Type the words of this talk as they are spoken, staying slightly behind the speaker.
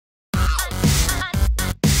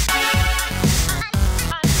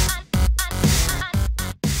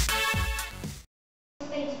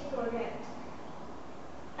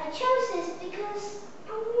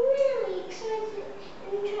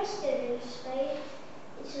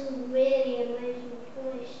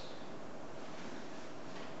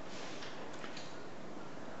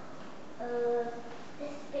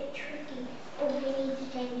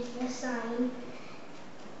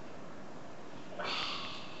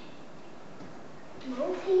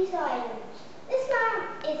these islands. This man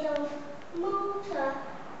is of Malta,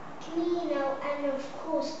 Camino, and of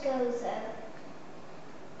course Gozo.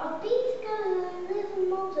 I've been to Gozo and live in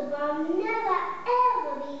Malta, but I've never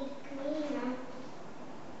ever been to Camino.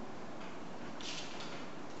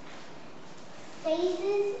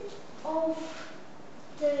 Phases of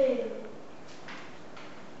the moon.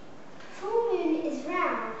 Full moon is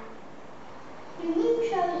round. The moon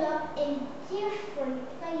shows up in different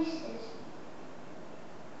places.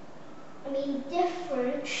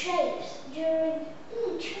 Different shapes during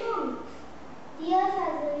each month. The Earth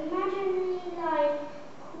has an imaginary line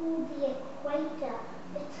called the equator.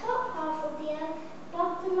 The top half of the Earth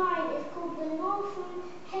above the line is called the northern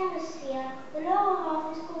hemisphere. The lower half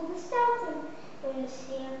is called the southern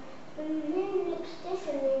hemisphere. The moon looks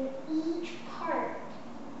different in each part.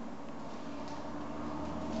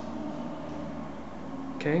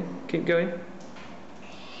 Okay, keep going.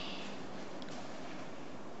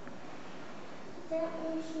 That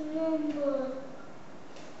was number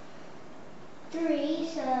 3,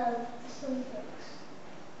 so some books.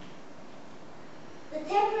 The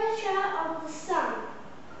temperature of the sun,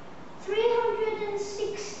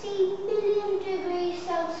 360 million degrees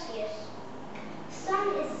Celsius. The sun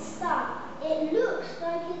is the sun. It looks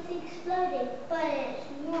like it's exploding, but it's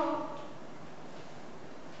not.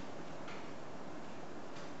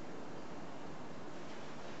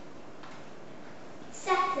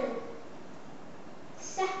 Saturn.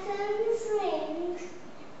 Saturn's rings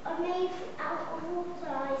are made out of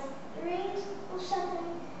water ice. The rings of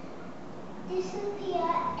Saturn disappear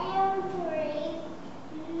every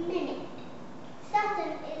minute.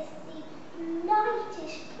 Saturn is the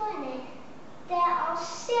lightest planet. There are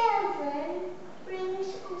 7 rings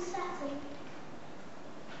on Saturn.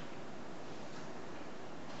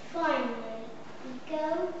 Finally, we go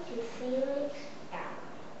to Felix Baumgartner.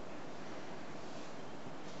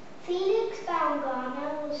 Felix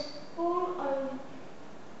Baumgartner was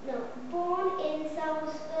born in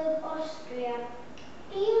Salzburg, Austria.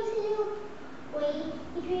 He was a little boy.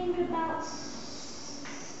 He dreamed about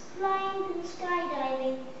flying and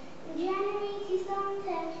skydiving. In January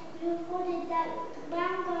 2010, it was reported that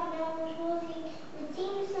Baumgartner was working with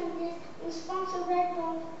team scientists and sponsor Red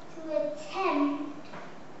Bull to attempt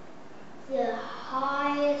the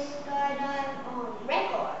highest skydive on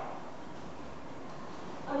record.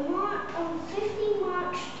 On 15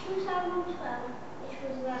 March 2012, which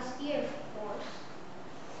was last year, of course,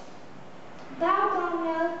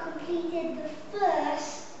 Baumgartner completed the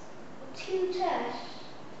first 2 test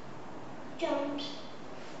jumps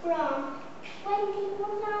from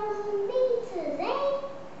 21,000 meters,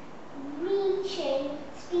 reaching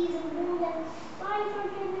speeds of more than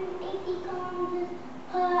 580 kilometers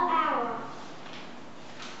per hour.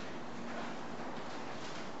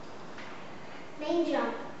 Main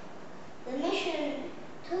jump. The mission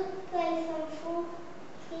took place on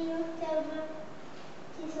 14 October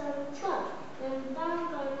 2012 when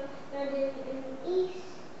Baumgartner landed in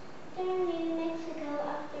eastern New Mexico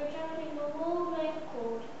after jumping a world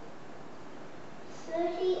record,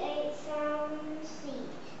 38,000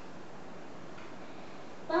 feet.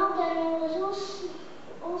 Baumgartner was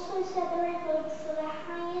also set the record for the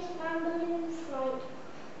highest manned balloon flight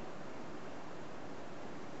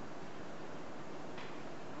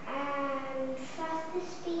and fastest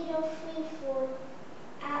speed of free fall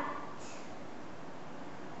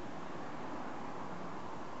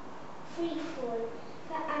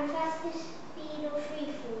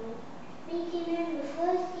making him